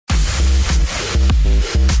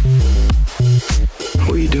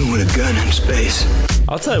are you doing with a gun in space?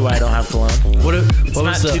 I'll tell you why I don't have cologne. What It's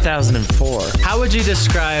not 2004. How would you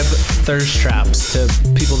describe thirst traps to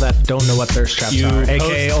people that don't know what thirst traps are?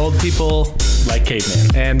 AKA old people Like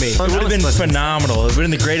Caveman. and me. It would have been phenomenal. It would have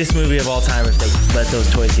been the greatest movie of all time if they let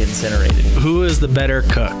those toys get incinerated. Who is the better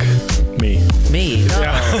cook? Me. Me?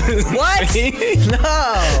 No. What?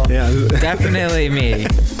 No. Yeah. Definitely me.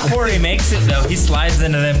 Corey makes it, though. He slides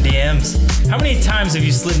into them DMs. How many times have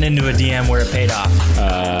you slid into a DM where it paid off?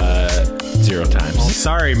 0 times.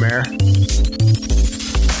 Sorry, Mayor.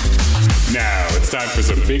 Now it's time for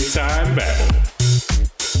some big time babble.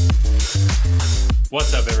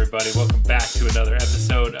 What's up, everybody? Welcome back to another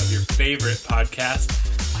episode of your favorite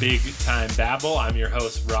podcast, Big Time Babble. I'm your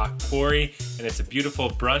host, Rock Quarry, and it's a beautiful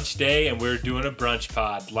brunch day, and we're doing a brunch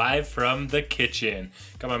pod live from the kitchen.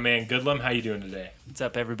 Got my man Goodlum. How you doing today? What's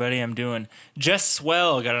up, everybody? I'm doing just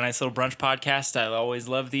swell. Got a nice little brunch podcast. I always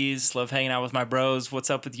love these. Love hanging out with my bros. What's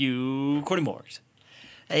up with you, Cordy Morgs?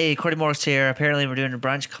 Hey, Cordy Morris here. Apparently we're doing a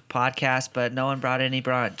brunch podcast, but no one brought any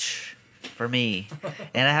brunch for me.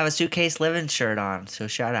 And I have a Suitcase Living shirt on, so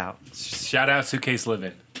shout out. Shout out Suitcase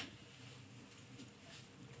Living.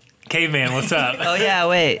 Caveman, what's up? Oh, yeah,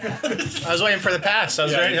 wait. I was waiting for the pass. I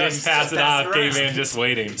was ready to Pass it off. Caveman just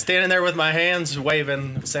waiting. standing there with my hands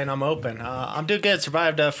waving, saying I'm open. I'm doing good.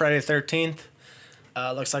 Survived Friday the 13th.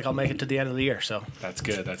 Looks like I'll make it to the end of the year. So That's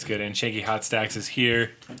good. That's good. And Shaky Hot Stacks is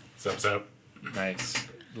here. What's up? Nice.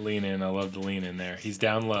 Lean in. I love the lean in there. He's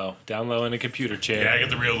down low in a computer chair. Yeah, I got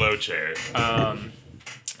the real low chair.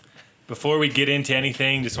 Before we get into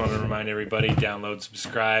anything, just want to remind everybody, download,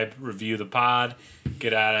 subscribe, review the pod,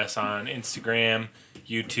 get at us on Instagram,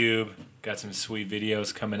 YouTube. Got some sweet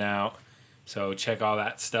videos coming out, so check all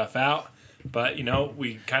that stuff out. But, you know,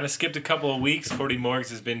 we kind of skipped a couple of weeks. Cordy Morgs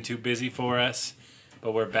has been too busy for us,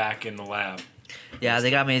 but we're back in the lab. Yeah,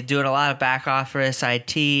 they got me doing a lot of back office,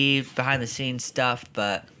 IT, behind the scenes stuff,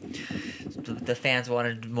 but the fans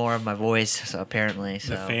wanted more of my voice, so apparently.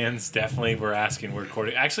 So. The fans definitely were asking where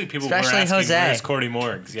Cordy... Actually, people Especially were asking, Jose. where's Cordy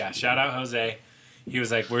Morgs? Yeah, shout out Jose. He was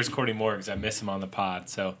like, where's Cordy Morgs? I miss him on the pod.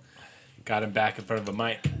 So got him back in front of a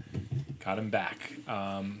mic. Got him back.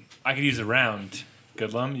 I could use a round.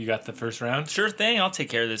 Goodlum, you got the first round? Sure thing. I'll take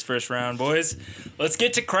care of this first round, boys. Let's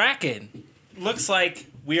get to cracking. Looks like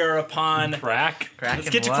we are upon... Crack? Let's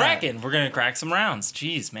get to what? cracking. We're going to crack some rounds.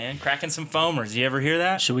 Jeez, man. Cracking some foamers. You ever hear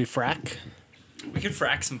that? should we frack? We could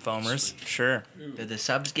frack some foamers. Sure. Did the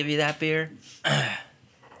subs give you that beer?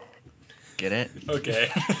 Get it? Okay.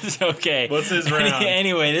 Okay. What's his round?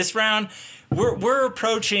 Anyway, this round, we're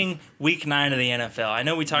approaching week 9 of the NFL. I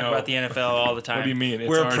know we talk No. about the NFL all the time. What do you mean? It's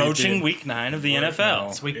We're already approaching been- week 9 of the No. NFL.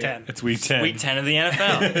 It's week 10. It's week 10. Week 10 of the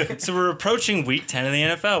NFL. So we're approaching week 10 of the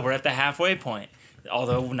NFL. We're at the halfway point.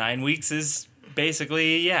 Although 9 weeks is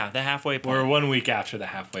basically, the halfway point. We're 1 week after the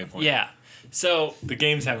halfway point. Yeah. So The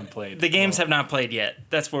games haven't played. the games have not played yet.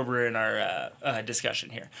 That's where we're in our discussion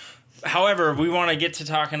here. However, we want to get to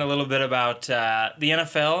talking a little bit about the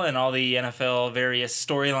NFL and all the NFL various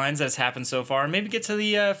storylines that's happened so far, and maybe get to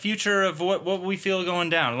the future of what we feel going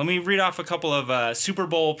down. Let me read off a couple of Super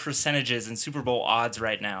Bowl percentages and Super Bowl odds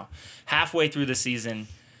right now. Halfway through the season,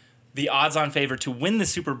 the odds-on favorite to win the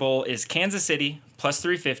Super Bowl is Kansas City, plus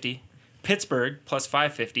 350, Pittsburgh, plus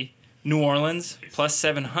 550, New Orleans, plus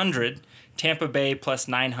 700, Tampa Bay plus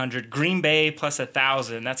 900, Green Bay plus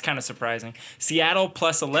 1,000. That's kind of surprising. Seattle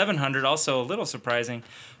plus 1,100, also a little surprising.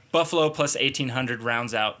 Buffalo plus 1,800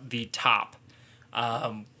 rounds out the top.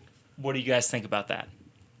 What do you guys think about that?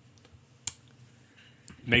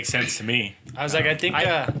 Makes sense to me. I was like, I think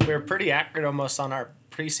we were pretty accurate almost on our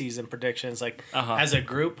preseason predictions. Like, as a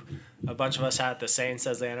group, a bunch of us had the Saints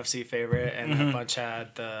as the NFC favorite, and a bunch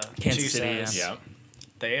had the Kansas Chiefs City, as Yeah.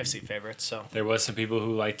 the AFC favorites. So There was some people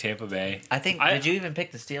who like Tampa Bay. I think, did you even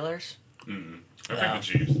pick the Steelers? I picked the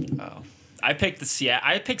Chiefs. Oh. I picked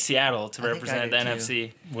Seattle to I think I represent the did, too.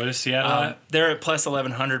 NFC. What is Seattle at? They're at plus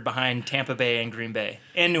 1,100 behind Tampa Bay and Green Bay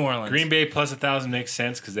and New Orleans. Green Bay plus 1,000 makes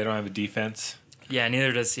sense because they don't have a defense. Yeah,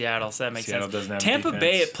 neither does Seattle, so that makes Seattle sense. doesn't have Tampa defense.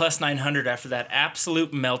 Bay at plus 900 after that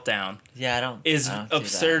absolute meltdown Yeah, I don't. is I don't see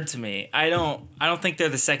absurd to me. I don't think they're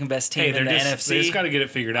the second best team in the NFC. They just got to get it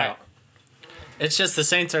figured out. it's just the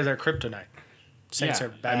Saints are their kryptonite. Saints Yeah. are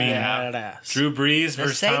bad. I mean, badass. Drew Brees The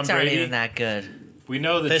versus Tom Saints aren't Brady. even that good. We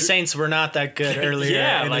know that The Saints were not that good earlier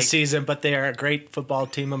Yeah, in like- the season, but they are a great football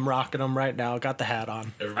team. I'm rocking them right now. Got the hat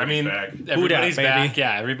on. Everybody's back. everybody's baby? back.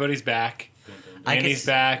 Yeah, everybody's back. I Andy's guess-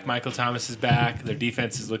 back. Michael Thomas is back. Their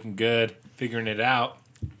defense is looking good. Figuring it out.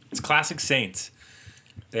 It's classic Saints.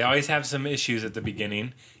 They always have some issues at the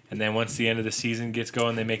beginning, And then once the end of the season gets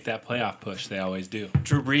going, they make that playoff push. They always do.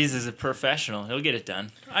 Drew Brees is a professional. He'll get it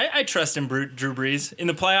done. I trust in Drew Brees. In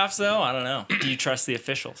the playoffs, though, I don't know. Do you trust the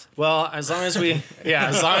officials? Well, as long as we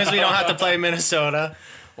don't have to play Minnesota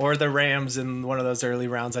or the Rams in one of those early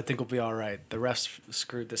rounds, I think we'll be all right. The refs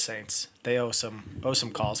screwed the Saints. They owe some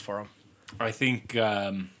calls for them. I think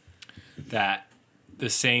that the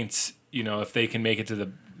Saints, if they can make it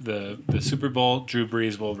to the Super Bowl, Drew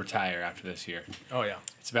Brees will retire after this year. Oh yeah,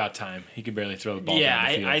 it's about time. He can barely throw the ball. Yeah,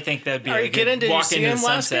 down the field. I think that'd be Are a you good kidding? Did you walk see into the him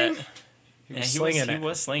last sunset. game? Yeah, he slinging it.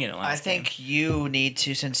 was slinging it last I think you need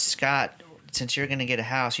to, since you're going to get a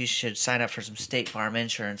house, you should sign up for some State Farm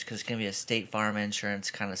insurance because it's going to be a State Farm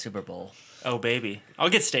insurance kind of Super Bowl. Oh baby, I'll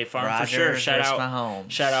get State Farm for sure. Rodgers Shout versus out Mahomes.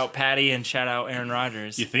 Shout out Patty and shout out Aaron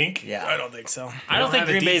Rodgers. You think? Yeah. I don't think so. I don't think have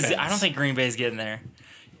a Green Bay's. defense. I don't think Green Bay's getting there.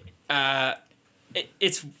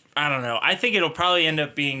 It's. I don't know. I think it'll probably end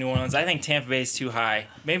up being New Orleans. I think Tampa Bay's too high.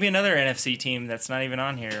 Maybe another NFC team that's not even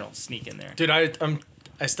on here will sneak in there. Dude,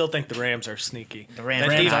 I still think the Rams are sneaky. The Rams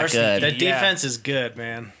That are def- not good. That Yeah. defense is good,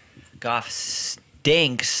 man. Goff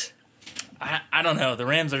stinks. I don't know. The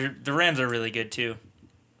Rams are really good too.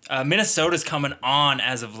 Minnesota's coming on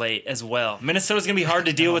as of late as well. Minnesota's gonna be hard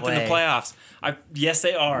to deal No with in the way. playoffs. Yes,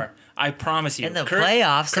 they are. I promise you. In the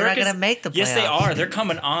playoffs, they're not is- gonna make the Yes, they playoffs. are. They're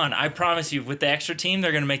coming on. I promise you. With the extra team,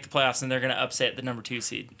 they're gonna make the playoffs and they're gonna upset the number 2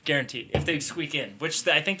 seed, guaranteed. If they squeak in, which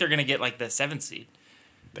I think they're gonna get like the 7th seed.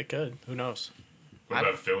 They could. Who knows? What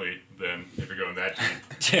about Philly then? If you're going that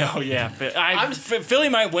deep, Oh yeah, Philly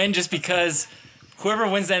might win just because whoever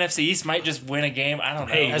wins the NFC East might just win a game. I don't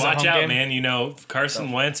know. Hey, As a watch home out, game? man.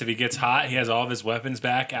 Carson Wentz, if he gets hot, he has all of his weapons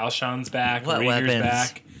back. Alshon's back. What Rieger's weapons?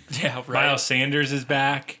 back. Yeah, right. Miles Sanders is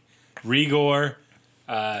back. Rigor.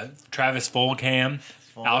 Travis Fulgham.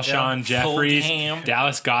 Alshon Jeffries. Fulgham.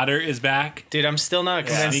 Dallas Goedert is back. Dude, I'm still not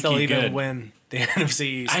convinced they'll Sneaky even good. win the NFC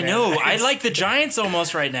East. I man. know. I like the Giants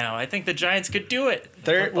almost right now. I think the Giants could do it.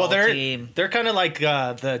 Football team. They're kind of like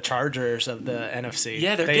the Chargers of the NFC.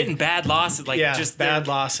 Yeah, they're getting bad losses. Like just bad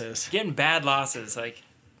they're losses. Getting bad losses. Like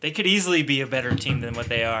they could easily be a better team than what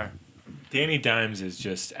they are. Danny Dimes is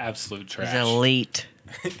just absolute He's trash. elite.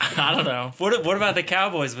 I don't know. What about the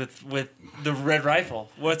Cowboys with the red rifle?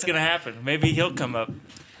 What's gonna happen? Maybe he'll come up.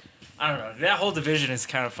 I don't know. That whole division is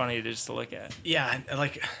kind of funny just to look at. Yeah, and,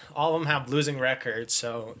 like all of them have losing records,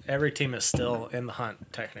 so every team is still in the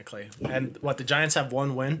hunt technically. And the Giants have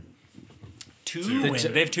one win. Two wins.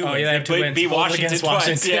 They have 2 wins. Oh, yeah, they have two wins. beat Both Washington against twice.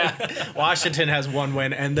 Washington. Yeah. Washington has one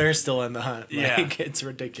win, and they're still in the hunt. Yeah. Like, it's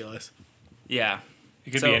ridiculous. Yeah.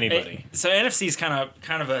 It could be anybody. So NFC is kind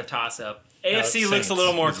of a toss up. AFC looks Saints. a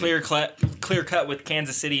little more Easy. clear cut with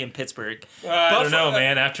Kansas City and Pittsburgh. I don't know,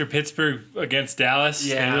 man. After Pittsburgh against Dallas,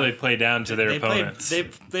 Yeah. they really played down to their They opponents.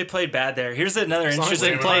 they played bad there. Here's another As long as they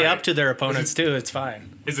interesting. play up to their opponents too, it's fine.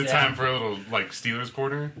 is it Yeah. time for a little Steelers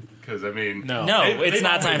corner? Because I mean, No. No, They- it's they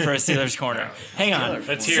not don't- time for a Steelers corner. Hang on.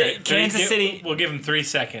 Let's hear it. Kansas City. We'll give him 3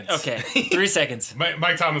 seconds. Okay, 3 seconds.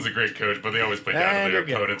 Mike Tomlin's a great coach, but they always play down Yeah, to you're their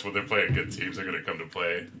good. opponents. When they're playing good teams, they're going to come to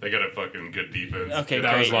play. They got a fucking good defense. Okay,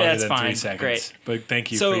 That was great. longer That's than fine. 3 seconds. Great. But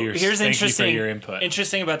thank you So for your here's thank interesting. you for your input.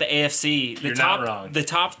 Interesting about the AFC. You're not wrong. The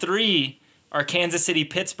top 3 are Kansas City,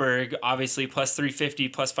 Pittsburgh, obviously plus 350,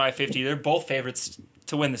 plus 550. They're both favorites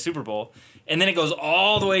to win the Super Bowl. And then it goes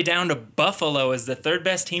all the way down to Buffalo as the 3rd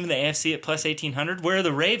best team in the AFC at plus 1800. Where are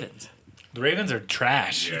the Ravens? The Ravens are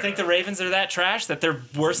trash. Yeah. You think the Ravens are that trash that they're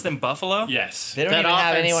worse than Buffalo? Yes. They don't That even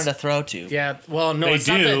have offense- anyone to throw to. Yeah, well, no, They it's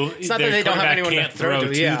do. Not that, it's not that Their they don't have quarterback anyone can't to throw throw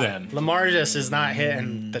to. to Yeah, them. Lamar just is not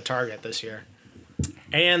hitting the target this year,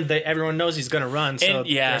 and everyone knows he's going to run, so And,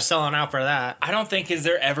 yeah. they're selling out for that. I don't think has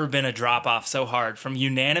there ever been a drop off so hard from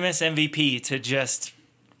unanimous MVP to just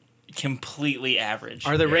completely average.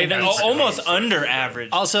 Are the Ravens Almost under average.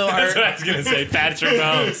 also That's what I are was gonna say. Patrick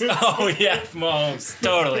Mahomes. Oh yeah, Mahomes,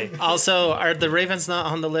 totally. are the Ravens not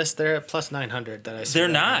on the list? They're at plus 900. That I see They're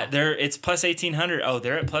right not. now. They're it's plus 1800. Oh,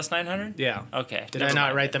 they're at plus 900. Yeah. Okay. Did I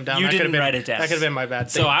not write them down? You That could've didn't been- write it down. That could have been my bad.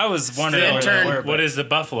 So I was wondering The where intern- they were, What but is the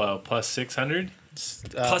Buffalo? Plus 600?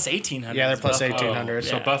 plus 1800. yeah, they're plus Buffalo. 1800.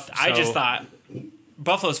 So Yeah. I so- just thought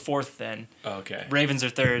Buffalo's 4th. Then Okay. Ravens are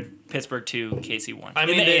 3rd. Pittsburgh 2. KC 1. I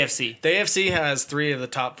mean, in the they- AFC. The AFC has 3 of the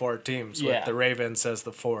top 4 teams, Yeah. with the Ravens as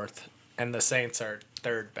the 4th, and the Saints are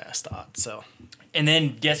 3rd best odds. So And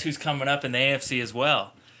then guess who's coming up in the AFC as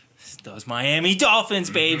well? Those Miami Dolphins,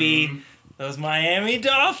 baby. Those Miami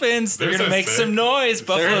Dolphins. They're They're going to so make sick. some noise.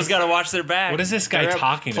 Buffalo's got to watch their back. What is this guy they're at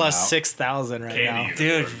talking plus about? 6,000 right Candy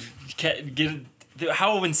now. unicorn. Dude,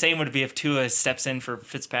 How insane would it be if Tua steps in for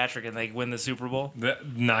Fitzpatrick and they win the Super Bowl?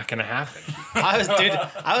 Not gonna happen.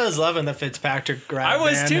 I was loving the Fitzpatrick grab. I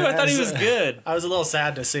was man. too. I thought he was good. I was a little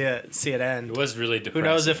sad to see it end. It was really depressing. Who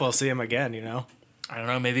knows if we'll see him again? You know, I don't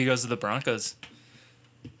know. Maybe he goes to the Broncos.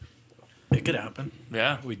 it could happen.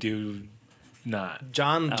 Yeah. we do not.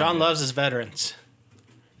 John yeah. loves his veterans.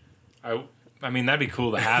 I mean, that'd be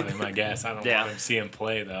cool to have him. I guess I don't Yeah. want to see him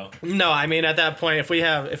play though. No, I mean at that point, if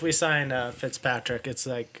we sign Fitzpatrick, it's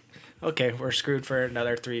like, okay, we're screwed for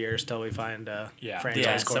another 3 years till we find a Yeah. franchise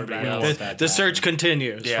Yeah, somebody quarterback. else. That The to search happen.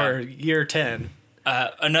 continues Yeah. for year 10.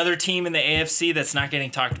 Another team in the AFC that's not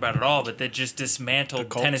getting talked about at all, but that just dismantled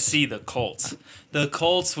Colts. Tennessee, the Colts. The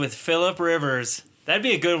Colts with Phillip Rivers. That'd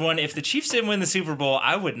be a good one. If the Chiefs didn't win the Super Bowl,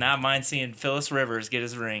 I would not mind seeing Phyllis Rivers get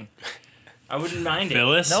his ring. I wouldn't mind it.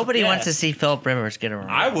 Phyllis. Nobody Yeah. wants to see Philip Rivers get a ring.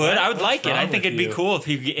 I would. I would What's like it. I wrong think with it'd be you? cool if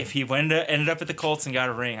he ended up at the Colts and got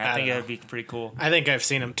a ring. I think don't that'd be pretty cool. I think I've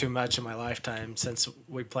seen him too much in my lifetime since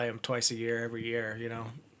we play him twice a year, every year. You know,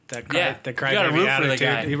 the Yeah, the you gotta crybaby root for the attitude.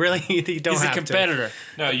 guy. You really you don't He's a have competitor.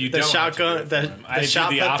 No, you The don't. shotgun- have to root for him. the I do shot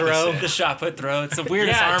the put throw. opposite. The shot put throw. It's the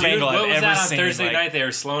weirdest Yeah, arm dude, angle what I've was ever that on seen. Thursday like, night? They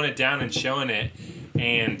were slowing it down and showing it,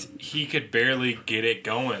 and he could barely get it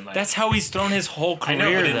going. Like, That's how he's thrown his whole I career.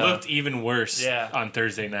 know, but it though. looked even worse Yeah. on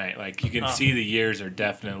Thursday night. Like you can see the years are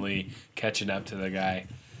definitely catching up to the guy.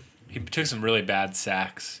 He took some really bad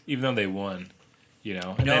sacks, even though they won. You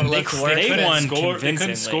know, and No, then it looked worse. couldn't They won score. They couldn't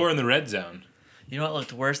convincingly. score in the red zone. You know what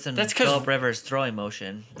looked worse than That's 'cause- Philip Rivers' throwing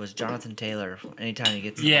motion was Jonathan Taylor. Anytime he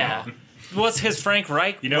gets the Yeah. ball. What's his Frank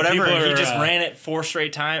Reich? You know, whatever. people He are, just ran it 4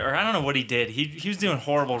 straight times, or I don't know what he did. He was doing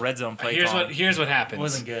horrible red zone play. calling. Here's what happens. It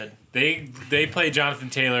wasn't good. They play Jonathan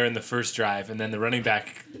Taylor in the first drive, and then the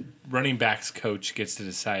running backs coach gets to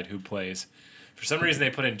decide who plays. For some reason, they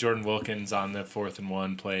put in Jordan Wilkins on the 4th and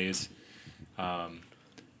 1 plays.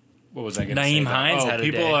 What was I going to say? Naeem Hines had a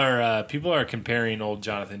day. People are comparing old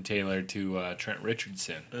Jonathan Taylor to Trent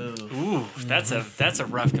Richardson. Ooh, that's a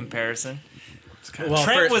rough comparison. Well,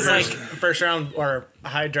 Trent was first round or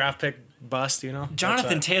high draft pick bust. You know,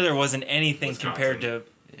 Jonathan That's Taylor wasn't anything Wisconsin. compared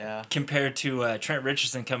to Trent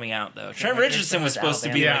Richardson coming out though. Trent Richardson was supposed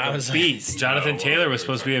to be Yeah, like I a was- beast. Jonathan Taylor was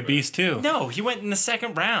supposed to be a beast too. No, he went in the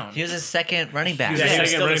second round. He was his second running back. He was Yeah, the he was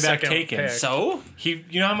second still the running back second taken. pick. So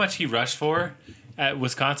You know how much he rushed for at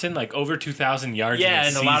Wisconsin? Like over 2,000 yards. yeah, in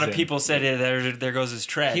and a a lot of season. people said, there goes his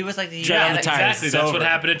tread. He was like the tread on the unanimous- tires. Exactly. It's That's over. what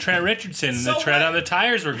happened to Trent Richardson. So the tread what? on the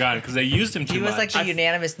tires were gone because they used him too He was much. like the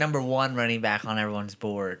unanimous number 1 running back on everyone's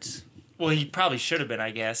boards. Well, he probably should have been,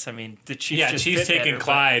 I guess. I mean, the Chiefs yeah, just Chiefs fit taking better, but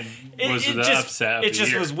Clyde was the just, upset. Of It the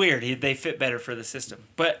just year. was weird. They fit better for the system,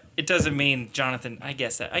 but it doesn't mean Jonathan. I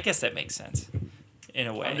guess that makes sense, in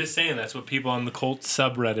a way. I'm just saying that's what people on the Colts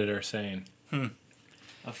subreddit are saying.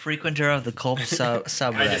 A frequenter of the Colts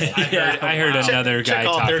subreddit. I heard another guy check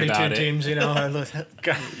all talk 32 about it. teams. You know,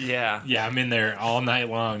 Yeah. Yeah, I'm in there all night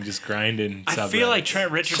long just grinding. I feel like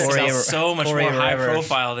Trent Richardson Corey- is so much Corey more high Rivers.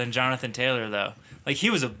 profile than Jonathan Taylor, though. Like,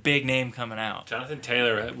 he was a big name coming out. Jonathan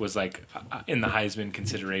Taylor was like in the Heisman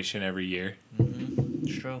consideration every year.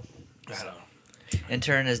 It's true. I don't know.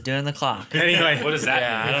 Intern is doing the clock. anyway, What does that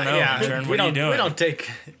Yeah, I mean? don't know. yeah, Intern, we what are you don't doing? we don't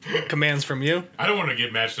take commands from you. I don't want to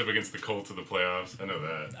get matched up against the Colts in the playoffs. I know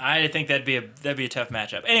that. I think that'd be a tough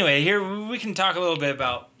matchup. Anyway, here we can talk a little bit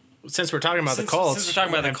about. Since we're talking about Since- the Colts, since we're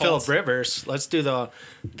talking about the and Colts. Phillip Rivers, let's do the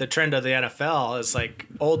trend of the NFL is like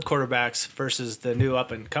old quarterbacks versus the new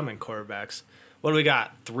up and coming quarterbacks. What do we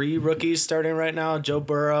got? 3 rookies starting right now: Joe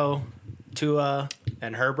Burrow, Tua,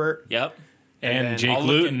 and Herbert. Yep. And then Jake I'll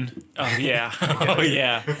look Luton. Oh yeah. Oh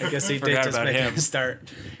yeah. I guess he Forgot did just about make him. him start.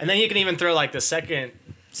 And then you can even throw like the second Year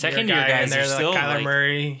guy in guys there, are like still Kyler like,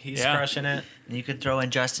 Murray. He's Yeah. crushing it. And you could throw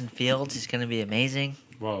in Justin Fields. He's going to be amazing.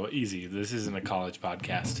 Well, easy. This isn't a college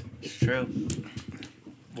podcast. It's true.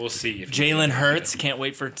 We'll see. If Jalen Hurts. Can't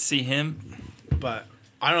wait to see him. But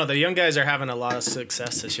I don't know. The young guys are having a lot of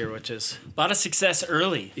success this year, which is A lot of success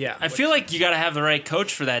early. Yeah, I feel like you got to have the right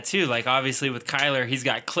coach for that too. Like obviously with Kyler, he's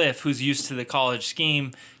got Cliff, who's used to the college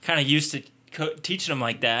scheme, kind of used to teaching him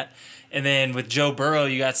like that. And then with Joe Burrow,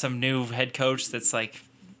 you got some new head coach that's like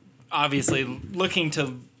obviously looking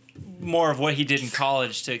to more of what he did in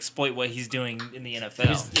college to exploit what he's doing in the NFL.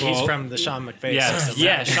 he's Well, from the Sean McVay Yeah, system.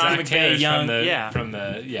 Yeah, Sean Zach McVay, Taylor's young, from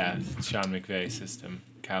the Sean McVay system,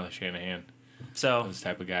 Kyle Shanahan, so those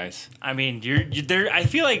type of guys. I mean, you're there. I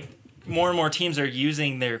feel like more and more teams are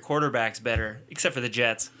using their quarterbacks better, except for the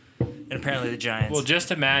Jets and apparently the Giants. Well, just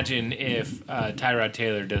imagine if Tyrod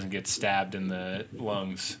Taylor doesn't get stabbed in the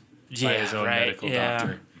lungs by his own medical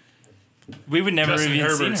doctor. We would never Justin have even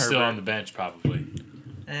seen Herbert's still on the Herbert. bench, probably.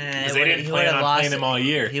 Because they didn't plan on playing him all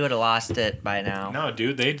year. He would have lost it by now. No,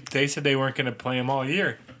 dude, they said they weren't going to play him all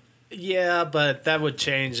year. Yeah, but that would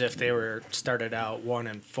change if they were started out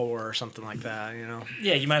 1-4 or something like that. You know,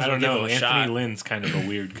 Yeah, you might as I well don't give know. him a Anthony shot. Lynn's kind of a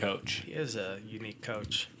weird coach. he is a unique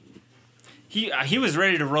coach. He was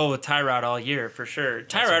ready to roll with Tyrod all year for sure.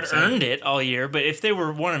 what I'm Tyrod saying. earned it all year, but if they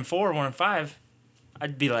were 1-4, 1-5,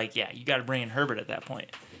 I'd be like, yeah, you got to bring in Herbert at that point.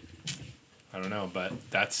 I don't know, but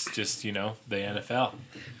that's just, the NFL.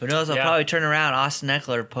 Who knows? I'll Yeah. probably turn around. Austin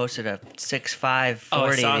Eckler posted a 6'5"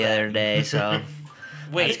 40 saw the that. other day, so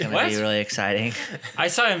Wait, that's going to what? be really exciting. I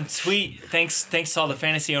saw him tweet, thanks to all the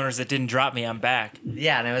fantasy owners that didn't drop me, I'm back.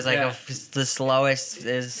 Yeah, and it was like Yeah. the slowest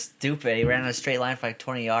is stupid. He ran a straight line for like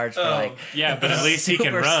 20 yards for like, Yeah, but at least he can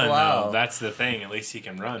Super run, slow. though. That's the thing. At least he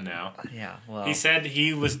can run now. yeah, well. He said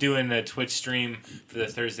he was doing a Twitch stream for the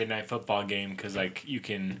Thursday night football game because,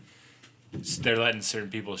 they're letting certain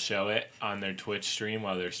people show it on their Twitch stream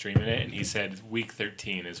while they're streaming it. And he said week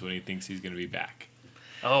 13 is when he thinks he's going to be back.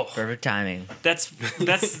 Oh, Perfect timing. that's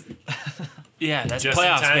yeah, that's Just in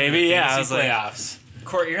playoffs, time baby. for Yeah, I fantasy was like, playoffs.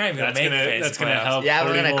 Court, you're not even gonna That's make gonna fantasy that's gonna playoffs. help. Yeah, we're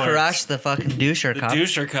Cody going to Lawrence. crush the fucking doucher The cup.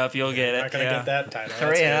 Doucher Cup, you'll get it. Not gonna yeah. get that title.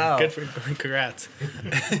 3-0. That's good. Good for congrats.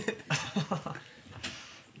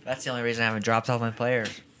 That's the only reason I haven't dropped all my players.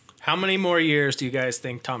 How many more years do you guys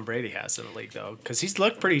think Tom Brady has in the league, though? Because he's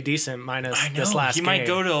looked pretty decent minus I know. this last he game. might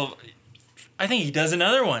go to. I think he does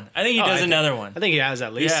another one. I think he Oh, does I think- another one. I think he has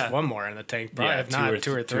at least Yeah. one more in the tank. Probably, if two not or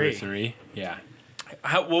two or Two or three. three. Yeah.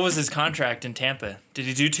 What was his contract in Tampa? Did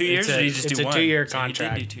he do 2 years, It's or a- did he just it's do a one? 2-year So he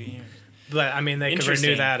contract. did do 2 years. But I mean, they could renew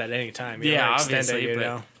Interesting. that at any time. Yeah, know, extend obviously, it, you but-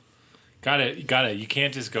 know. Got it. You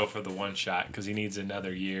can't just go for the one shot because he needs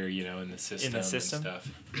another year, in the system. system? And stuff.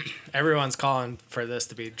 Everyone's calling for this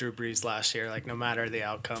to be Drew Brees last year, like no matter the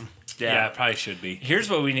outcome. Yeah, it probably should be. Here's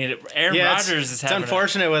what we need. Aaron Yeah, Rodgers is it's having.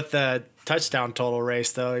 unfortunate with the touchdown total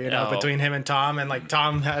race, though. Oh. Between him and Tom, and like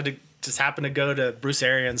Tom had to just happen to go to Bruce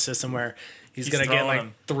Arians' system where he's gonna get throwing like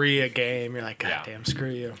them. 3 a game. You're like, God Yeah. damn,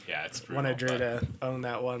 screw you. Yeah, it's brutal. Wanted Drew but- to own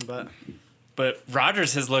that one, but But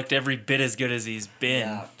Rodgers has looked every bit as good as he's been.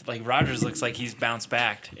 Yeah. Like Rodgers looks like he's bounced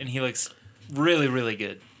back, and he looks really, really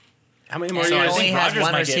good. how many more And So he I years? only think has Rodgers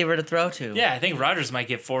one might get- receiver to throw to. Yeah, I think Rodgers might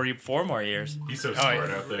get 4 more years. He's so smart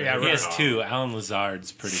out there. yeah, He has Oh. two. Alan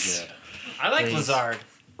Lazard's pretty good. I like Please. Lazard.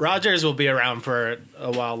 Rodgers will be around for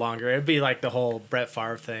a while longer. It'd be like the whole Brett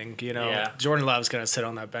Favre thing, Yeah. Jordan Love's gonna sit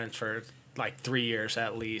on that bench for like 3 years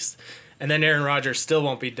at least. And then Aaron Rodgers still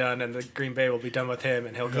won't be done, and the Green Bay will be done with him,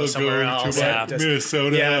 and he'll go somewhere else. Yeah. Just-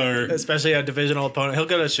 Minnesota yeah, especially a divisional opponent. He'll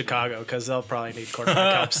go to Chicago because they'll probably need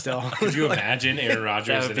quarterback help still. Could you imagine Aaron That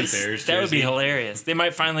Rodgers would in be a Bears that would be jersey? hilarious. They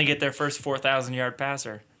might finally get their first 4,000-yard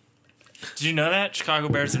passer. Did you know that Chicago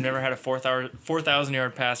Bears have never had a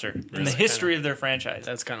 4,000-yard passer in the history of their franchise?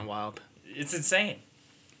 That's kind of wild. It's insane.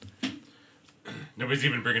 Nobody's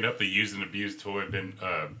even bringing up the used and abused toy,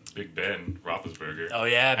 Big Ben Roethlisberger. Oh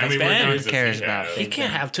yeah, How Big many more Ben. years does he cares have? about He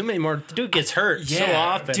can't have too many more. The dude gets hurt so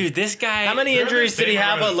often. dude. This guy. How many They're injuries the did he same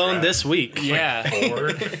have amount of alone crap. this week? Yeah, 4?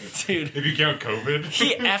 dude. If you count COVID.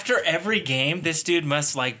 He after every game, this dude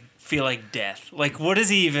must like feel like death. Like, what is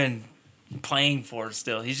he even playing for?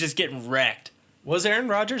 Still, he's just getting wrecked. Was Aaron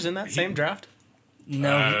Rodgers in that same draft?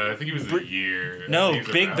 No, I think he was a year. no. I think he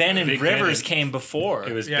was Big around Ben that. and Big Ben Rivers and- came before.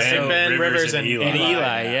 It was Yeah, Ben, Big Ben, Rivers, Rivers, and Eli. and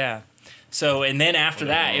Eli, yeah. So and then after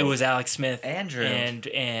that, it was Alex Smith, Andrew. and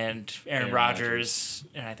Aaron Aaron Rodgers,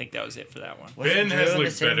 and I think that was it for that one. Wasn't Ben Drew has in the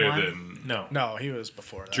looked same better one? than. No. No, he was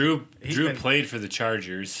before that. Drew He's Drew been- played for the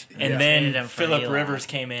Chargers. And Traded then him for Philip Eli. Rivers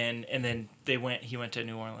came in, and then he went to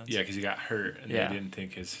New Orleans. Yeah, because he got hurt, and Yeah. they didn't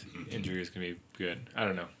think his injury was going to be good. I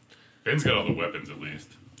don't know. Ben's got all the weapons at least.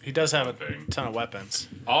 He does have a Thing. ton of weapons.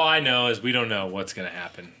 All I know is we don't know what's going to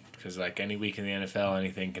happen because, like any week in the NFL,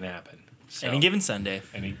 anything can happen. So, Any given Sunday.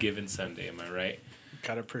 any given Sunday, am I right?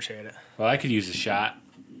 Gotta appreciate it. Well, I could use a shot.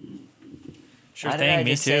 Sure Why thing, did I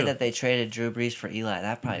me just say too. that they traded Drew Brees for Eli?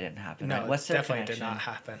 That probably didn't happen. No, right? What's it their definitely did connection? not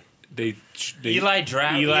happen. They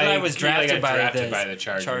Eli was drafted got by by the the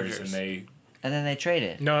Chargers, Chargers. and they And then they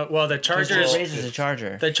traded. No, well, the Drew Chargers. Brees is a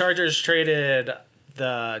Charger. The Chargers traded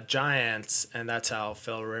the Giants, and that's how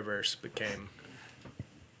Phil Rivers became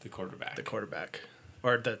the quarterback. the quarterback,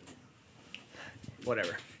 or the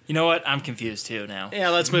whatever. You know what? I'm confused too now. Yeah,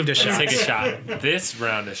 let's move to Let's shots. take a shot. This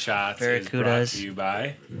round of shots is brought Barracudas. to you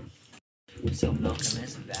by, So milking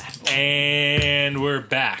this back. and we're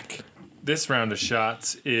back. This round of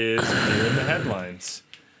shots is here in the headlines.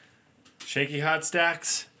 Shaky Hot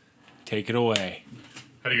Stacks, take it away.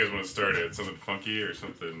 How do you guys want to start it? Something funky or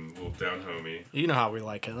something a little down homey? You know how we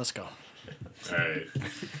like it. Let's go. All right.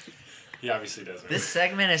 He obviously doesn't. This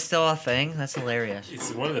segment is still a thing. That's hilarious.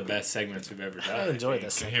 It's one of the best segments we've ever done. I enjoy think.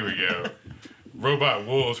 this. Here we go. Robot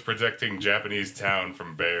wolves protecting Japanese town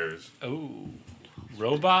from bears. Oh.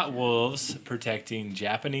 Robot wolves protecting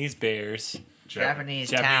Japanese bears. Japanese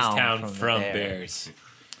Japanese town from, from the bear. bears.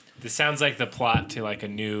 This sounds like the plot to like a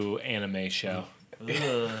new anime show.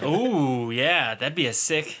 Ugh. Ooh, yeah, that'd be a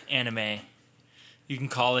sick anime. You can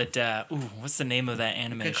call it. What's the name of that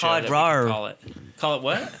anime could show? call it that we Roar. can call it. Call it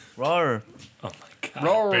what? Roar. Oh my god.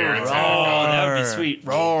 Roar. Bear Oh, attack that would be Roar. sweet. Wolf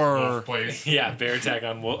Roar. place. Yeah, bear attack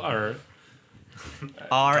on wolf or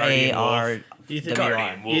RAR. You think,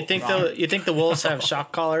 Guardian wolf. you think the wolves have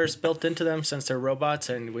shock collars built into them since they're robots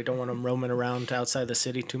and we don't want them roaming around outside the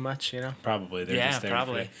city too much, you know? probably they're Yeah, just there.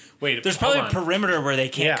 probably. Wait, There's hold probably a on. perimeter where they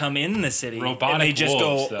can't Yeah. come in the city. Robotic and they just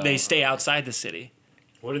wolves, go. though. They stay outside the city.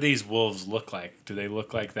 What do these wolves look like? Do they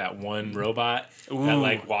look like that one robot that Ooh.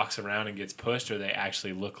 like walks around and gets pushed, or they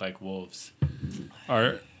actually look like wolves?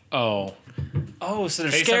 Or oh, Oh, so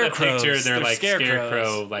they're based on the scarecrows. picture, they're like scarecrows.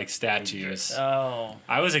 scarecrow like statues. Oh.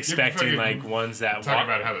 I was expecting fucking like ones that Talk walk.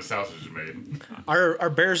 about how the sausage is made. Are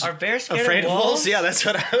bears Are bears scared afraid of of wolves? wolves? Yeah, that's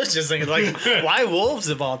what I was just thinking. Like, why wolves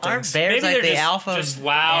of all Aren't things? bears Maybe like they're the just, alpha just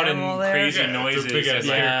loud and animal there? crazy Yeah, it's a noises. big ass and,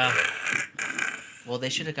 like, Yeah. Well, they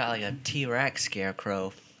should have got like a T-Rex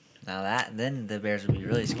scarecrow. Now then the bears would be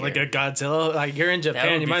really scared. Like a Godzilla? Like, you're in would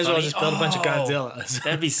Japan, be you might as well funny. just build a bunch of Oh. Godzillas.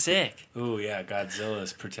 That'd be sick. Ooh yeah,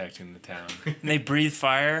 Godzilla's protecting the town. And they breathe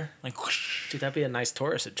fire. Like, whoosh. Dude, that'd be a nice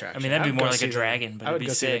tourist attraction. I mean, that'd be I'd more go like see a dragon, but I it'd would be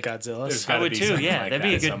go see sick. the There's Godzillas. gotta would be too, something yeah, like that'd be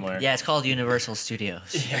that a good- somewhere. Yeah, it's called Universal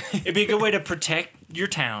Studios. It'd be a good way to protect your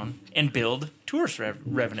town and build tourist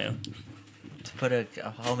revenue. To put a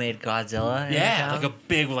homemade Godzilla in Yeah, town. like a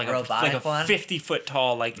big, like Robotic a one? 50-foot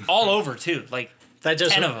tall, like all over too. Like, That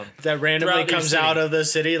just 10 of 'em. that randomly Throughout your comes city. out of the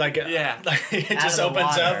city, like yeah, it Out just of the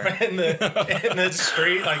opens water. up in the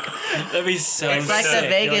street, like that'd be so. It's like sick. the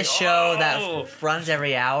Vegas You're show "Oh." that runs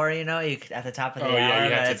every hour, you know, at the top of the Oh, yeah, hour,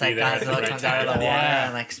 you have but to it's be like there at the Godzilla right comes out of the time. water Yeah.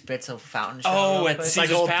 and like spits a fountain show. Oh, real at quick.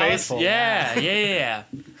 Caesar's Old Palace. Faithful. Yeah.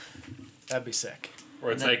 that'd be sick.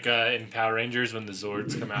 Or it's like in Power Rangers when the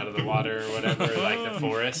Zords come out of the water or whatever, or like the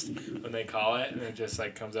forest when they call it, and it just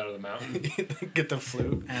like comes out of the mountain. Get the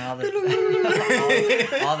flute. And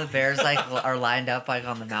all the bears like are lined up like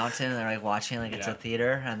on the mountain and they're like watching like it's Yeah. a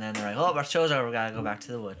theater and then they're like, oh, our show's over, we gotta go back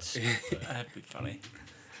to the woods. That'd be funny.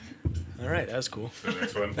 All right, that was cool. The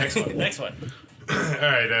next one. Next one. All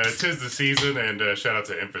right, tis the season, and shout out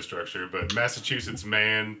to infrastructure. But Massachusetts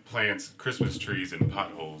man plants Christmas trees in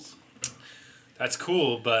potholes. That's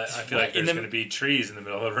cool, but I feel like In there's the- going to be trees in the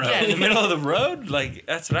middle of the road. Yeah, in the middle of the road. Like,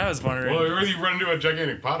 that's what I was wondering. Well, you really run into a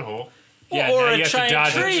gigantic pothole. Yeah, Or now a you have to giant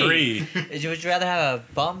dodge tree. a tree Would you rather have a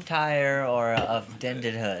bum tire or a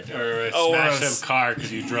dented hood? or a Oh, or a smashed s- up car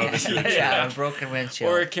because you drove into it. Yeah, a broken windshield.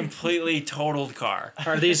 Or a completely totaled car.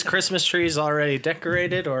 Are these Christmas trees already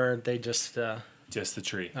decorated, or are they just? Just the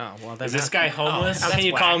tree. Oh well, then Is this guy homeless? How can That's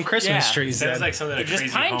you call them whack. Christmas Yeah. trees? Sounds Then? like something a They're just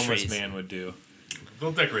crazy pine homeless trees. man would do.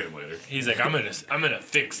 They'll decorate them later. He's like, I'm gonna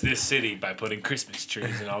fix this city by putting Christmas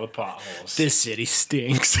trees in all the potholes. This city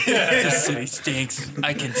stinks. This city stinks.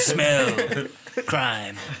 I can smell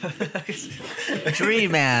crime. Tree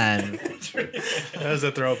man. That was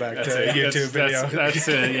a throwback That's to a it. YouTube video. That's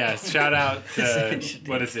yeah. Shout out to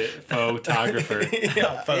what is it? Photographer. yeah,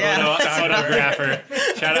 Yeah. Photographer.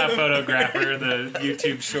 Shout out photographer. The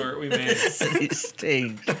YouTube short we made. City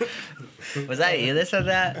stinks. Was that you that said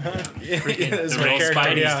that? It's The my real character,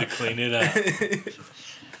 Spidey's yeah. to clean it up.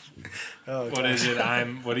 Oh, What God. is it?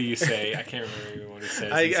 What do you say? I can't remember even what he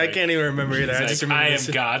says. I He's can't even remember either. I He's just like, remember I am this-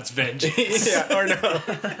 God's vengeance. Yeah, or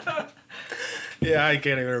no. Yeah, I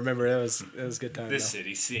can't even remember. It was a good time. This though.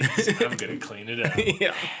 city stinks. I'm gonna clean it up.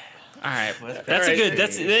 Yeah. All right, that's a Alright. good.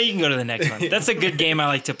 That's there. You can go to the next one. That's a good game I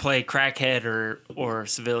like to play. Crackhead or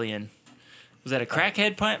civilian. Was that a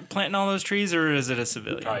crackhead planting all those trees, or is it a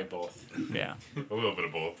civilian? Probably both. Yeah. A little bit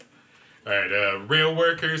of both. All right, rail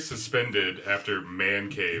workers suspended after man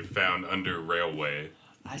cave found under railway.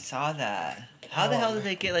 I saw that. How the hell did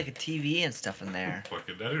they get like a TV and stuff in there?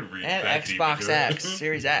 Fucking, I didn't read And that deep Xbox into it. X,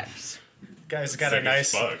 Series X. Guy's got Sick a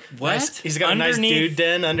nice. as fuck. What? He's got a nice Underneath- dude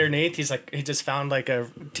den underneath. He's like he just found like a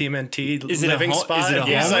TMNT Is it a living ho- spot. is it a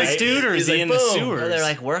He's homeless like, dude, or is he's he like, in the boom. sewer? Oh, they're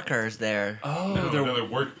like workers there. Oh, No, they're another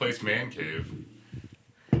workplace man cave.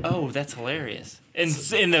 Oh, that's hilarious. And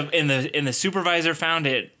in the supervisor found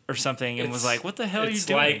it or something and was like, "What the hell are you It's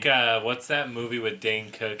doing?" like what's that movie with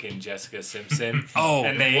Dane Cook and Jessica Simpson? Oh,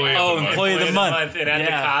 and they Employee of the Employee of the Month. And at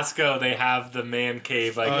Yeah. the Costco, they have the man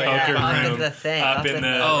cave like Oh, poker yeah. Up room in the thing. up in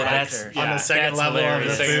the Oh, reactor. that's On the second that's level of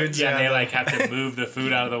hilarious. the So, foods. yeah, they the- like have to move the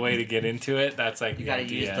food out of the way to get into it. That's like You gotta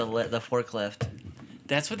use the forklift.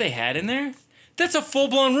 That's what they had in there? That's a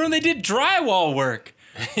full-blown room. They did drywall work.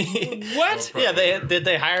 What? Yeah, did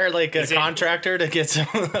they hire like a Is it- contractor to get some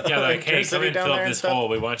Yeah, like, hey, come electricity and down fill there up and this stuff? hole.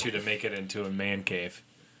 We want you to make it into a man cave.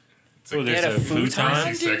 It's like, Oh, there's They had a a futon? futon.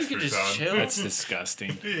 Dude, you Sex could just futon. chill. That's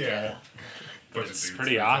disgusting. yeah. Bunch of It's dudes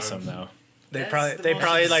pretty futon. awesome though. They That's probably the they most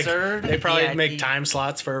probably like absurd they probably VIP. make time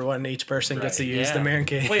slots for when each person gets to Right. use the Yeah. man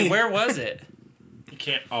cave. Wait, where was it? You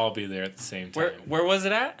can't all be there at the same time. Where was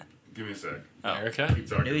it at? Give me a sec. America? Keep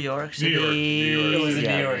talking. New York New City. York. New York. It was in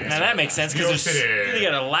Yeah. New York. Now that makes sense New because York City. they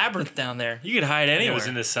got a labyrinth down there. You could hide It anywhere. was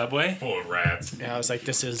in the subway. Full of rats. Yeah, I was like,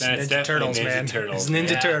 this is That's Ninja definitely Turtles, Ninja man. Turtles, It's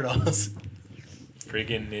Ninja yeah. Turtles.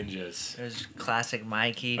 Freaking ninjas. There's classic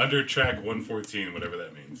Mikey. Under track 114, whatever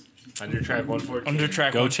that means. Under track 114. Under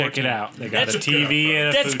track Go 114. check it out. They got That's- a TV and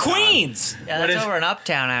a That's futon. Queens. Yeah, What that's is- over in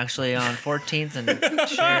Uptown actually on 14th and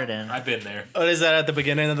Sheridan. I've been there. What is that at the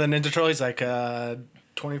beginning of the Ninja Turtle? He's like,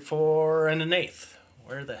 24 and an eighth.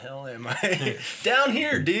 Where the hell am I? Down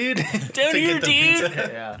here, dude. Down To here, get the dude. pizza.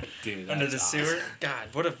 Yeah. Dude, Under that's the awesome. sewer. God,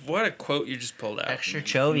 what a quote you just pulled out. Extra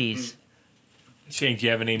chovies. Shane, do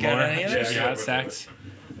you have any Got more? any others? Yeah, hot stacks.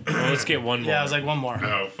 Well, let's get one more. Yeah, I was like, one more.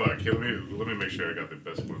 Oh, fuck. Here, let me make sure I got the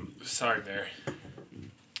best one. Sorry, Bear.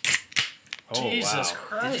 Oh, Jesus wow.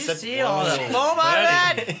 Christ. Did you that's- see all the Whoa. foam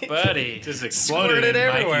out of that? Buddy. Just exploded Squirted in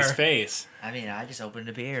everywhere. Mikey's face. I mean, I just opened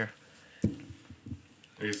a beer. I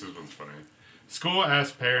guess this one's funny. School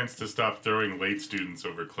asked parents to stop throwing late students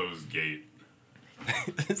over closed gate.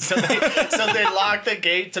 so they lock the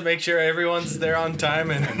gate to make sure everyone's there on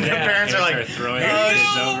time, and the parents are like, throwing "Oh, their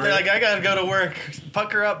kids over. they're like, I gotta go to work.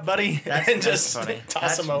 Pucker up, buddy," That's, and that's just funny. toss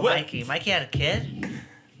That's them over. Mikey. Mikey had a kid.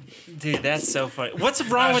 Dude, that's so funny. What's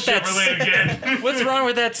wrong with that? Chevrolet again. What's wrong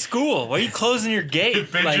with that school? Why are you closing your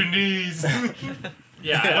gate? Bend Like, your knees.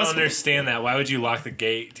 Yeah, I don't understand that. Why would you lock the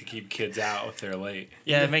gate to keep kids out if they're late?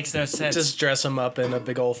 yeah, it makes no sense. Just dress them up in a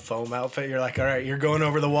big old foam outfit. You're like, all right, you're going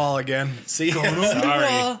over the wall again. See,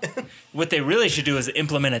 Sorry. What they really should do is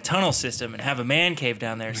implement a tunnel system and have a man cave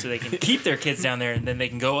down there so they can keep their kids down there and then they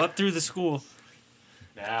can go up through the school.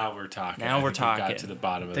 Now we're talking. Now I we're think we got talking. to the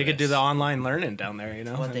bottom of they could do this. the online learning down there. You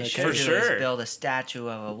know, What and they the should For do kids- sure. is build a statue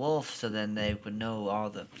of a wolf so then they would know all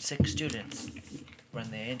the sick students when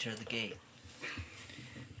they enter the gate.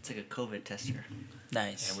 It's like a COVID tester.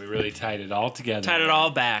 Nice. And we really tied it all together. Tied it all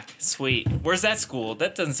back. Sweet. Where's that school?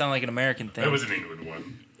 That doesn't sound like an American thing. That was an England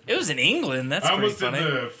one. It was in England. That's I pretty almost did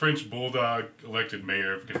funny. the French Bulldog elected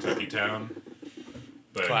mayor of Kentucky Town.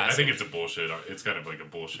 But I Classic. think it's a bullshit. It's kind of like a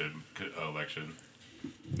bullshit election.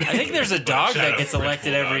 I think there's a dog shout that out gets French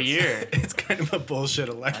elected every Bulldogs. year. It's kind of a bullshit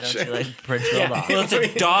Why don't election. you like Prince Yeah. Bulldog? Well, it's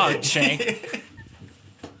a dog, Shank.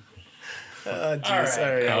 Jeez, All right. all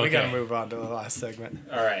right, yeah, we Okay. gotta move on to the last segment.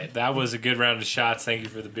 All right, that was a good round of shots. Thank you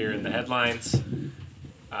for the beer and the headlines.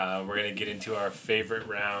 We're gonna get into our favorite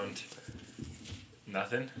round.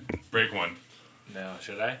 Nothing? Break one. No,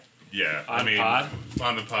 should I? Yeah. On pod?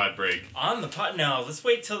 On the pod break. On the pod? No, let's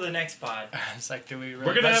wait till the next pod. It's like, do we? Really, We're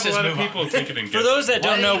going to let's have a just lot of move on. people taking and For guessing. those that What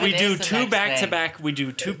don't know, even we do is the two next back-to-back. We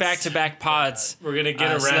do two back-to-back pods. We're gonna get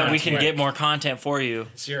around so that we can quick. get more content for you.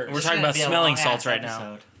 It's yours. We're This is talking gonna about be a smelling long-ass salts right now.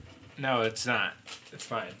 episode. No, it's not. It's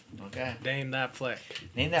fine. Okay. Name that flick.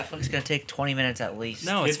 Name that flick's gonna take 20 minutes at least.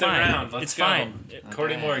 No, Get it's the fine. round. Let's It's go. fine.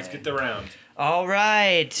 Cordy Okay. Morris, get the round. All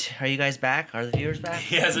right. Are you guys back? Are the viewers back?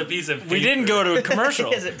 He has a piece of paper. We didn't go to a commercial.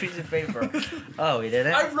 He has a piece of paper. Oh, we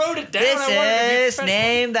didn't? I wrote it down. I wanted to be This is professional.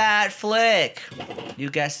 Name That Flick. You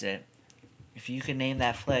guessed it. If you can name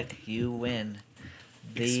that flick, you win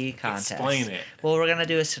the contest. Explain it. Well, we're going to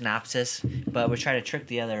do a synopsis, but we're trying to trick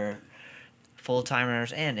the other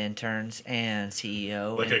full-timers and interns and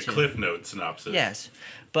CEO. Like a into- Cliff Note synopsis. Yes,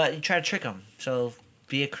 but you try to trick them. So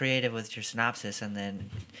be creative with your synopsis, and then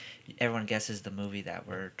everyone guesses the movie that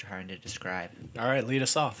we're trying to describe. All right, lead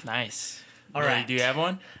us off. Nice. All Ready? right. Do you have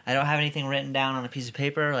one? I don't have anything written down on a piece of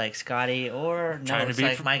paper like Scotty or Trying to notes be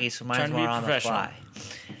like pro- Mikey, so mine's trying to be more on the professional. fly.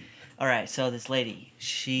 All right, so this lady,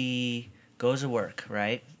 she goes to work,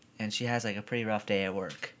 right? And she has like a pretty rough day at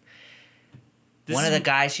work. This One is- of the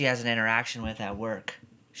guys she has an interaction with at work,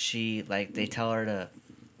 they tell her to,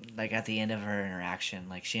 like at the end of her interaction,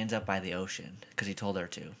 like she ends up by the ocean because he told her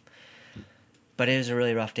to. But it was a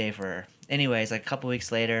really rough day for her. Anyways, like a couple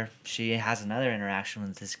weeks later, she has another interaction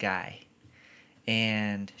with this guy.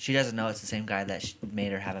 And she doesn't know it's the same guy that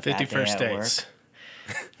made her have a bad 50 day First at Dates. work.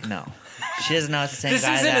 No. She doesn't know it's the same This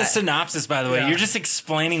guy isn't a that... synopsis, by the way. Yeah. You're just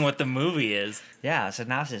explaining what the movie is. Yeah,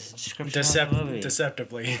 synopsis, description of the movie.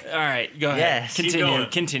 Deceptively. All right, go ahead. Yes. Keep Continue. going.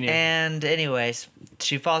 Continue. And anyways,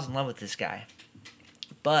 she falls in love with this guy.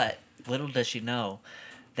 But little does she know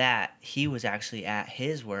that he was actually at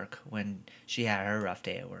his work when she had her rough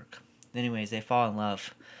day at work. anyways, they fall in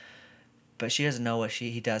love. But she doesn't know what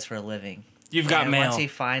he does for a living. You've got And mail. once she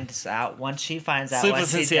finds out what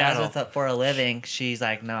Sleepless in he Seattle. does for a living, she's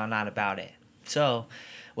like, no, I'm not about it. So,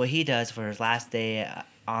 what he does for his last day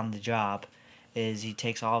on the job is he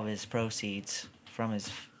takes all of his proceeds from his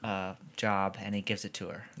job and he gives it to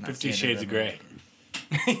her. And that's 50 the end Shades the of Grey.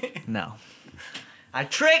 movie. No. I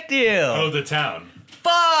tricked you! Oh, The Town.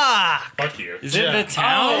 Fuck! Fuck you. Is it the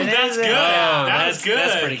town? Oh, that's good. That's good.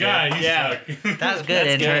 That's pretty good. God, you Yeah. suck. That was good,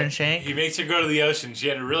 That's intern good. Shank. He makes her go to the ocean. She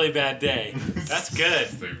had a really bad day. That's good.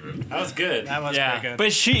 Stupid. That was good. That was Yeah, pretty good.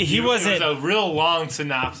 but he wasn't. It was a real long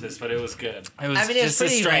synopsis, but it was good. It was I mean, it was just a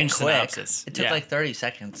pretty strange quick. synopsis. It took Yeah. like 30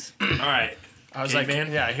 seconds. All right. I was like,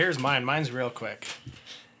 Caveman? yeah, here's mine. Mine's real quick.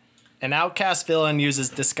 An outcast villain uses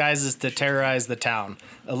disguises to terrorize the town.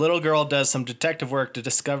 A little girl does some detective work to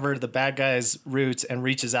discover the bad guy's roots and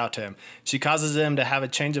reaches out to him. She causes him to have a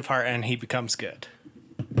change of heart and he becomes good.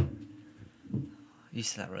 You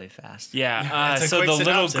said that really fast. Yeah. It's a So quick the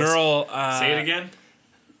little synopsis. girl. Say it again.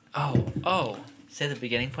 Oh. Say the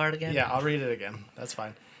beginning part again? Yeah, I'll read it again. That's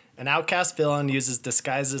fine. An outcast villain uses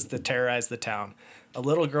disguises to terrorize the town. A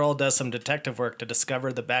little girl does some detective work to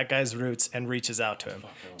discover the bad guy's roots and reaches out to him.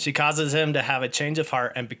 She causes him to have a change of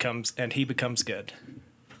heart and he becomes good.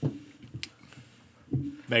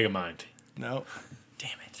 Megamind. No.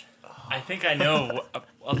 Damn it. I think I know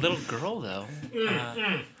a little girl though.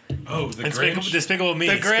 Oh, The Despicable, Grinch. Despicable Me.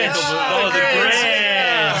 The Grinch. Oh, the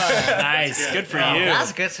Grinch. Nice. Good for you.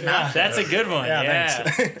 That's good synopsis. That's a good one. Yeah.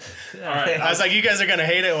 thanks. All right. I was like, you guys are gonna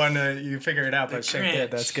hate it when you figure it out, but Shank Grinch.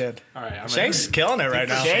 did. That's good. All right. Shank's killing it right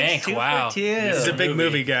now. Shank, Two for wow. two. He's a big movie.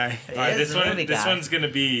 movie guy. He All right, is this a one. movie This guy. one's gonna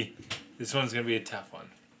be. This one's gonna be a tough one.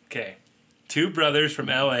 Okay, two brothers from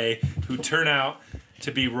L.A. who turn out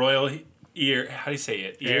to be royal How do you say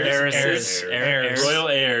it? Heirs. Royal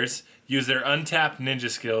heirs use their untapped ninja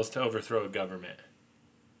skills to overthrow a government.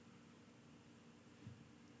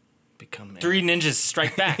 Become man. 3 ninjas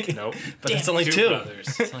strike back. Nope. But it's only two.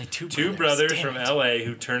 brothers. It's only two Brothers Damn from it. L.A.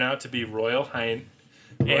 who turn out to be royal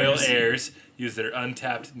heirs use their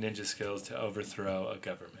untapped ninja skills to overthrow a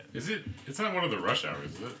government. Is it? It's not one of the Rush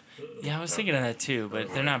Hours, is it? Yeah, I was thinking of that too,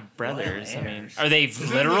 but they're not brothers. I mean, heirs. are they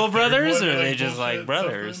literal the third brothers one, or are they like, just like bullshit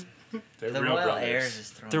brothers? something? They're The real Royal brothers. Heirs is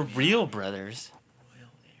thrown. They're real brothers.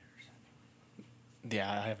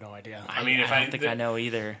 Yeah, I have no idea. I mean, if I I don't think I know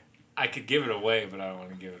either. I could give it away, but I don't want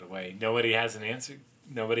to give it away. Nobody has an answer.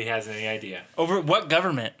 Nobody has any idea. Over what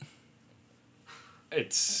government?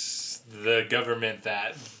 It's the government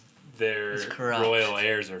that their It's corrupt. royal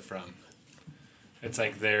heirs are from. It's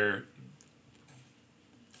like their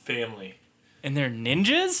family. And they're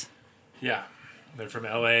ninjas? Yeah, they're from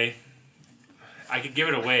L.A. I could give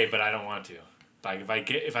it away, but I don't want to. Like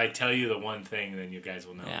if I tell you the one thing, then you guys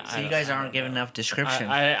will know. Yeah, So I you guys don't aren't giving enough description.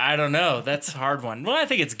 I don't know. That's a hard one. Well, I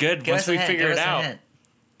think it's good Give once us a we hint, figure give it us a out.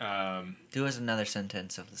 hint. Do us another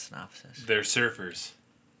sentence of the synopsis. They're surfers.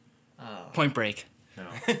 Oh. Point Break. No.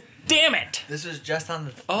 Damn it! This was just on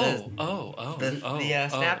the Oh,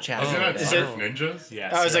 Snapchat. Is it not Is Surf it- Ninjas?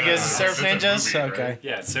 Yeah. I was like, is it Surf Surf Ninjas? Ninjas? It's a movie, Okay. right?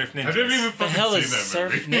 Yeah, Surf Ninjas. I didn't even The fucking hell see is that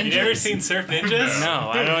Surf movie. Ninjas? You never seen Surf Ninjas? No,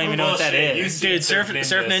 I don't even know what that Bullshit. is. You've seen Dude,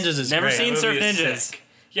 Surf Ninjas is Never great. seen That Surf movie is Ninjas. sick.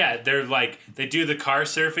 Yeah, they're like they do the car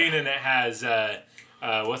surfing, and it has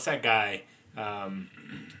what's that guy?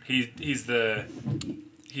 He's the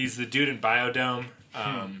dude in Biodome.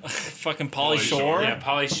 Fucking Pauly Pauly Shore. Shore. Yeah,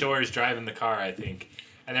 Pauly Shore is driving the car, I think.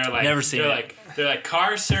 And they're like, Never seen they're it. they're like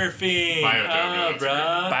car surfing. Biodome, yeah, that's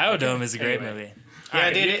bruh. Biodome is a great Anyway. movie. Yeah,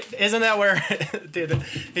 Alright, dude, isn't that where dude,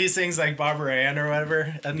 he sings like Barbara Ann or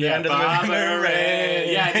whatever at the Yeah, end of the Barbara movie?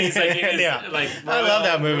 Ray. Yeah, he's like, in his, Yeah. like I love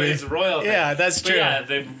that movie. His royal thing. Yeah, that's But true. yeah,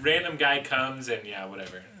 the random guy comes and yeah,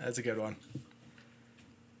 whatever. That's a good one.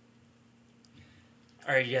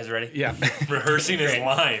 All right, you guys ready? Yeah. Rehearsing his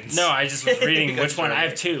lines. No, I just was reading Go which one. for I it.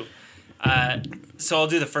 have two. So I'll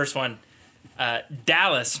do the first one.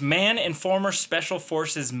 Dallas, man and former Special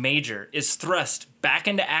Forces major, is thrust back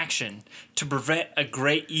into action to prevent a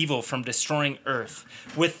great evil from destroying Earth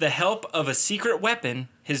with the help of a secret weapon,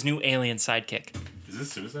 his new alien sidekick. Is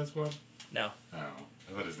this Suicide Squad? No. Oh,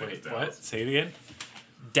 I thought his name was Wait, Dallas. what? Say it again.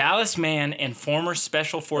 Dallas man and former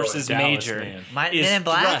Special Forces Dallas major Man. is Men in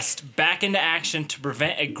Black? thrust back into action to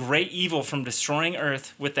prevent a great evil from destroying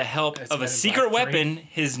Earth with the help That's of Men a in secret Black 3? weapon,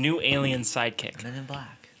 his new alien sidekick. Men in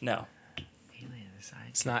Black. No. Alien Side.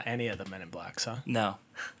 It's not any of the Men in Blacks, huh? No.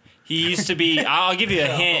 He used to be. I'll give you a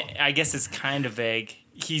hint. I guess it's kind of vague.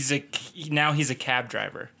 Now he's a cab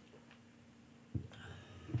driver.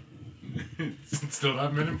 Still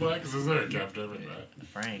not Men in Black? Because there's not a cab driver in that.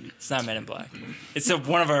 Frank. It's not Men in Black. It's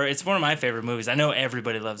one of my favorite movies. I know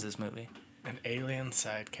everybody loves this movie. An alien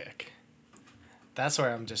sidekick. That's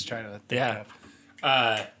where I'm just trying to think Yeah.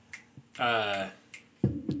 of.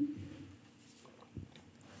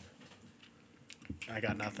 I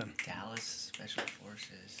got nothing. Dallas Special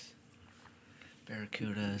Forces.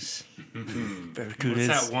 Barracudas. Barracudas.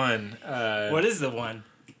 What's that one? What is the one?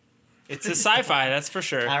 It's a sci-fi, that's for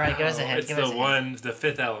sure. All right, give us a hint. It's give us the a one, The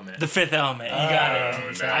Fifth Element. The Fifth Element. You got it. Oh,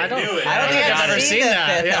 nice. I don't. knew it. I don't think I've never ever seen seen the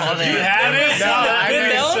that. Fifth Yeah. Element. You haven't? No, That Fifth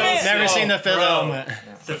movie's Element? Never seen the Fifth Bro. Element.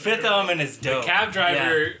 The Fifth Element is dope. Cab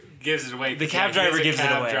driver Yeah. gives it away. The 'cause, cab yeah, driver he's a gives it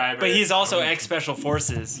cab away. driver. But he's also ex-Special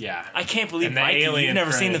Forces. Yeah. I can't believe, And the Mikey, you've alien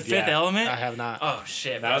never seen The friend, Fifth yeah. Element? I have not. Oh,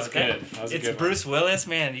 shit. That bro. was good. That was a It's good one. Bruce Willis,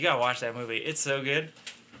 man. You gotta watch that movie. It's so good.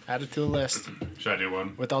 Add it to the list Should I do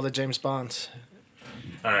one? with all the James Bonds.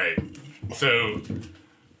 All right. So,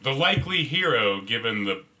 the likely hero, given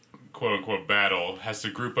the quote unquote battle, has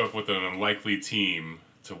to group up with an unlikely team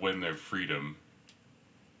to win their freedom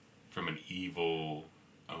from an evil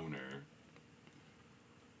owner.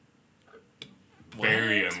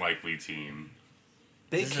 Very unlikely team.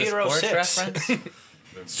 Big Is this a sports reference?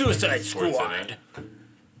 Suicide There's sports in Squad. it.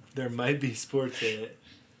 There might be sports in it.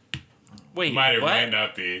 Wait, Might or what? might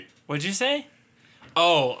not be. What'd you say?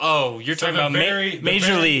 Oh, you're So talking the about very- the Major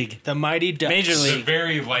very- League. The Mighty Ducks. Major The League.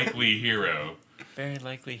 very likely hero, Very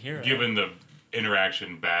likely hero. given the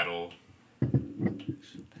interaction battle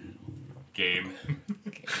game.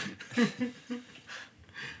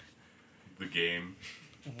 The game.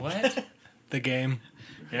 What? The game.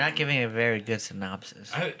 You're not giving a very good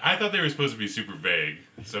synopsis. I thought they were supposed to be super vague.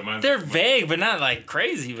 So mine's, They're vague, but not like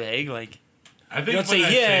crazy vague. Like I think don't when say I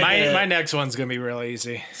yeah, say- My, Yeah. my next one's gonna be real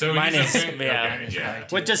easy. So Mine he's is- okay, yeah. okay, yeah.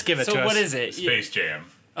 Well, just give it so. to us. What is it? Space Jam.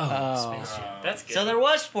 Oh, Space Jam. That's good. So there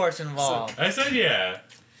was sports involved. I said yeah.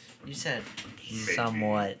 You said Maybe.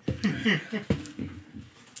 somewhat.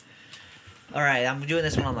 All right, I'm doing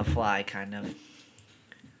this one on the fly, kind of.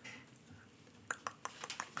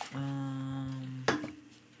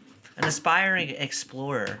 An aspiring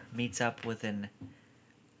explorer meets up with an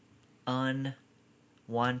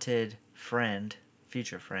unwanted friend,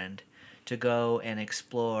 future friend, to go and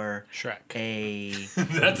explore Shrek. a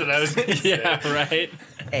That's what I was going to say. yeah, right.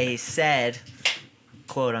 a said,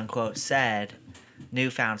 quote unquote, said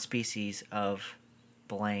newfound species of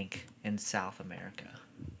blank in South America.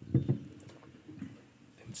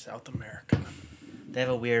 In South America. They have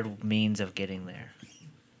a weird means of getting there.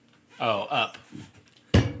 Oh, Up.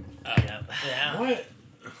 Yeah. What?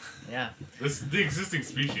 Yeah, This is the existing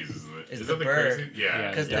species, isn't it? It's Is the that the bird. crazy? Yeah.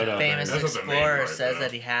 because Yeah, the Dodo famous bird. That's not the main explorer part, says though.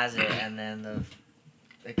 that he has it, and then the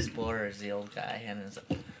explorer is the old guy and is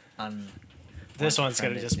on. This one's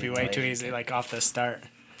gonna just be way too easy, like off the start.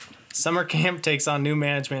 Summer camp takes on new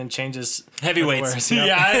management and changes Heavyweights. footwear. Yep.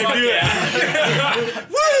 Yeah, I knew it.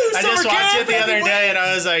 I just watched it the other day and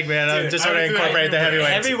I was like, man, I just want to incorporate the heavyweights.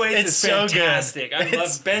 Heavyweights It's is so fantastic. good. I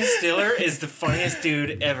love Ben Stiller is the funniest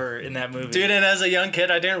dude ever in that movie. Dude, and as a young kid,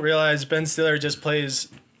 I didn't realize Ben Stiller just plays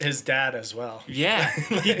his dad as well. Yeah,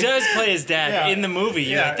 he does play his dad Yeah. in the movie.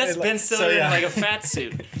 You're Yeah, like, that's it- Ben so, Stiller yeah. in like a fat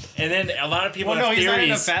suit. And then a lot of people Well, have no, he's theories. not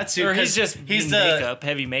in a fat suit, or he's 'cause just he's in the- makeup,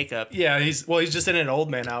 heavy makeup. Yeah, he's just in an old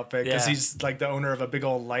man outfit because Yeah. he's like the owner of a big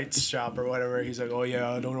old lights shop or whatever. He's like, oh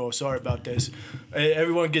yeah, I don't know, sorry about this.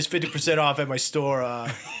 Everyone gets 50% off at my store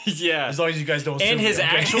Yeah. as long as you guys don't. And sue his me,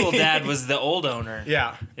 okay? actual dad was the old owner.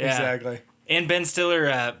 Yeah, Yeah. exactly. And Ben Stiller,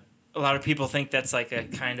 a lot of people think that's like a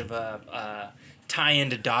kind of a tie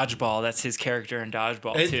into Dodgeball. That's his character in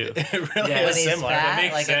Dodgeball too. It really Yeah. is When he's similar. fat, It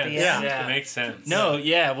makes like at sense. the Yeah. end. Yeah. It makes sense. No,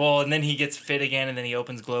 yeah, well, and then he gets fit again, and then he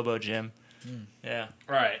opens Globo Gym. Yeah.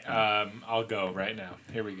 All right, I'll go right now.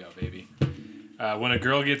 Here we go, baby. When a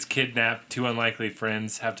girl gets kidnapped, two unlikely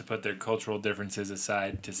friends have to put their cultural differences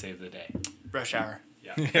aside to save the day. Rush Hour.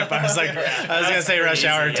 Yep, I was gonna say Rush pretty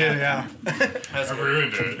Hour easy, too. yeah. Yeah. I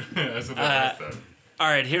ruined it. That's what I said. All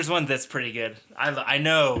right, here's one that's pretty good. I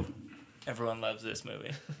know everyone loves this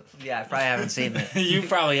movie. Yeah, I probably haven't seen it. You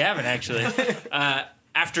probably haven't, actually.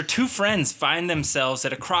 After two friends find themselves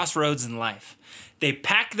at a crossroads in life, they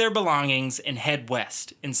pack their belongings and head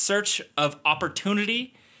west in search of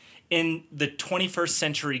opportunity in the 21st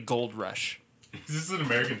century gold rush. Is this an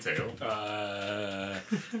American Tale?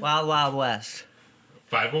 Wild Wild West.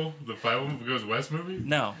 Fievel? The Fievel Goes West movie?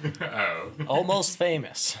 No, Oh. Almost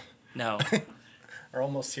Famous no, or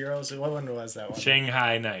Almost Heroes. What one was that one?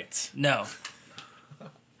 Shanghai Nights. no.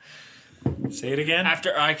 Say it again.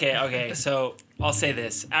 Okay, so I'll say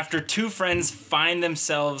this. After two friends find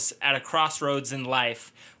themselves at a crossroads in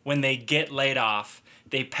life when they get laid off,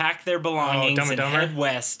 they pack their belongings Dumb and and Dumber? head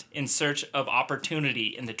west in search of opportunity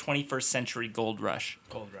in the 21st century gold rush.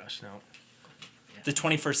 Gold Rush. No. The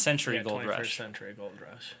 21st Century Yeah, Gold 21st Rush. Century Gold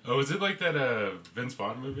Rush. Oh, is it like that Vince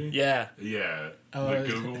Vaughn movie? Yeah. Yeah. Oh, The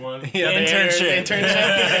Google one? Yeah, The internship.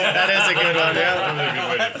 That is a good one. Yeah. That's a good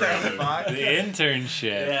way to phrase it. The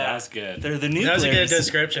internship. Yeah. That's good. They're the That was a good nuclears.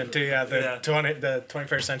 description too. Yeah, the Yeah.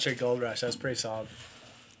 21st Century Gold Rush. That was pretty solid.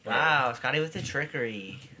 Wow, Scotty with the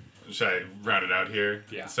trickery. Should I round it out here?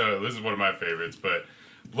 Yeah. So this is one of my favorites, but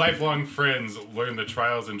lifelong friends learn the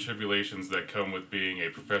trials and tribulations that come with being a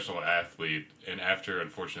professional athlete, and after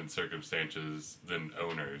unfortunate circumstances, then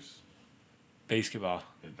owners. Basketball.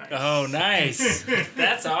 Nice. Oh, nice.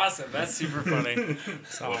 That's awesome. That's super funny. Love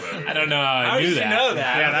that I don't know how I How knew did that. you know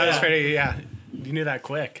that? Yeah, that was pretty. Yeah, you knew that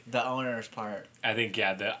quick. The owner's part. I think,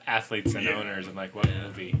 yeah, the athletes and Yeah. owners and like what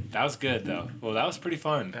movie. That was good, though. Well, that was pretty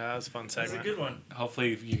fun. Yeah, that was a fun That's a segment. good one.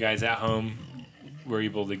 Hopefully, you guys at home were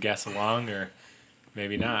able to guess along, or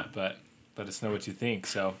maybe not, but let us know what you think.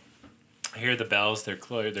 So, I hear the bells. They're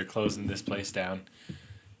closing this place down.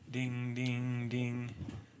 Ding, ding, ding.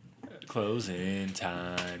 Closing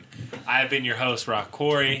time. I've been your host, Rock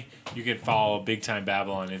Corey. You can follow Big Time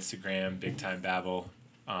Babble on Instagram, Big Time Babble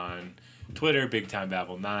on Twitter, Big Time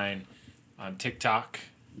Babble 9 on TikTok,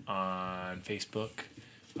 on Facebook,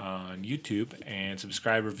 on YouTube, and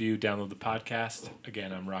subscribe, review, download the podcast.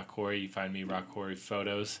 Again, I'm Rock Corey. You find me Rock Corey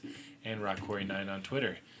Photos and Rock Corey 9 on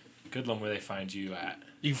Twitter. Goodlum, where they find you at?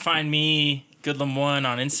 You can find me, Goodlum1,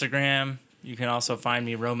 on Instagram. You can also find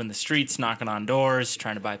me roaming the streets, knocking on doors,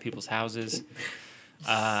 trying to buy people's houses.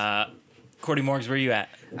 Cordy Morgs, where you at?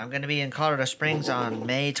 I'm going to be in Colorado Springs on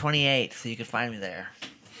May 28th, so you can find me there.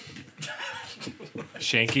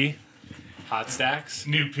 Shanky, Hot Stacks,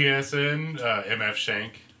 New PSN, MF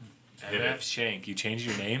Shank. Hit MF it. Shank. You changed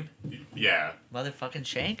your name? Yeah. Motherfucking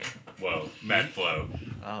Shank? Whoa, Matt Flo.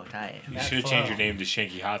 Oh, tight. You should have changed your name to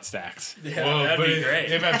Shanky Hot Stacks. Well, that'd but be great.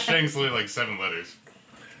 MF Shank's only like 7 letters.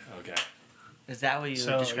 Okay. Is that what you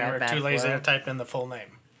So you describe were back too lazy flow? to type in the full name.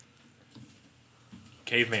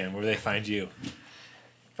 Caveman, where do they find you?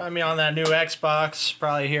 Find me on that new Xbox,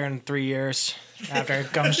 probably here in 3 years after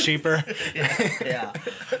it comes cheaper. Yeah.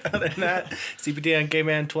 Other than that, CPT and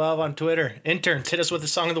K-Man12 on Twitter. Interns, hit us with the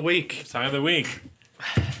song of the week. Song of the week.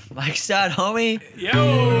 Mike Stud, homie.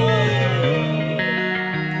 Yo!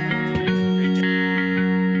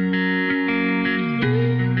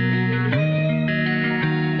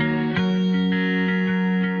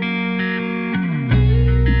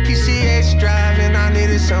 PCH driving, I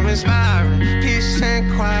needed some inspiring. Peace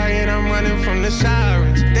and quiet, I'm running from the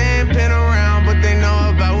sirens. They ain't been around, but they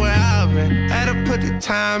know about where I've been. Had to put the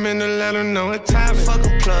time in to let them know it's time. Fuck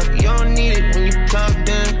a plug, you don't need it when you plugged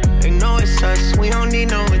in. They know it's us, we don't need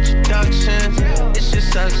no introductions. It's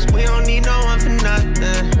just us, we don't need no one for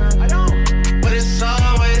nothing. But it's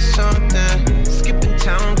always something. Skipping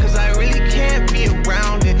town, cause I really can't be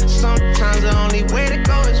around it. Sometimes the only way to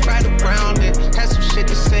go is right around it. Had some shit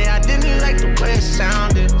to say, I didn't like the way it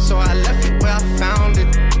sounded. So I left it where I found it.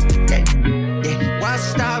 Yeah. Why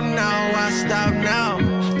stop now? Why stop now?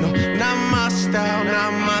 No, not my style,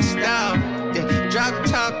 not my style. Yeah. Drop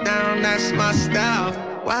top down, that's my style.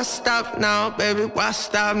 Why stop now, baby? Why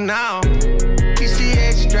stop now?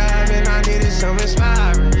 PCH driving, I needed some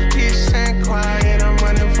inspiring. Peace and quiet, I'm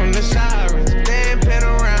running from the sirens. They ain't been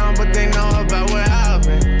around, but they know about where I've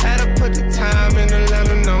been. Had to put the time in to let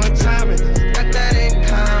them know what time it is. Got that ain't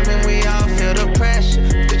common, we all feel the pressure.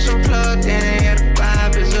 Bitch, I'm plugged in, yeah, the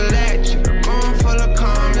vibe is electric. Room full of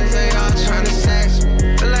comments, they all trying to sex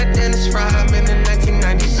me. Feel like Dennis Rodman in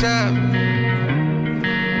 1997.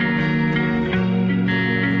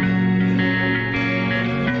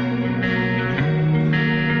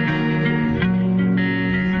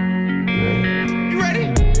 You ready?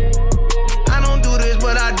 I don't do this,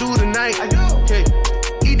 but I do tonight. I do.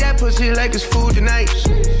 Yeah. Eat that pussy like it's food tonight.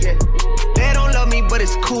 Yeah. They don't love me, but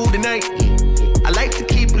it's cool tonight. I like to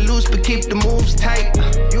keep it loose, but keep the moves tight.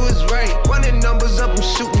 You was right. Running numbers up, I'm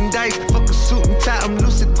shooting dice. Fuck a suit and tie, I'm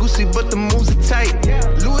loosey goosey, but the moves are tight.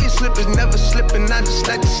 Louis slippers never slipping, I just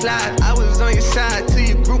like to slide. I was on your side till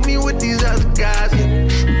you group me with these other guys.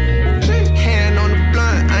 Hand on the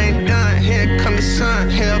blunt, I ain't done. Here come the sun,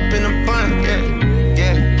 hair up in a bun.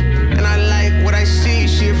 Yeah. And I like what I see.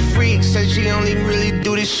 She a freak, says she only really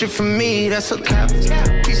do this shit for me. That's okay.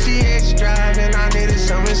 PCH driving, I needed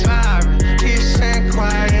some inspiring. Peace and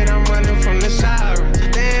quiet,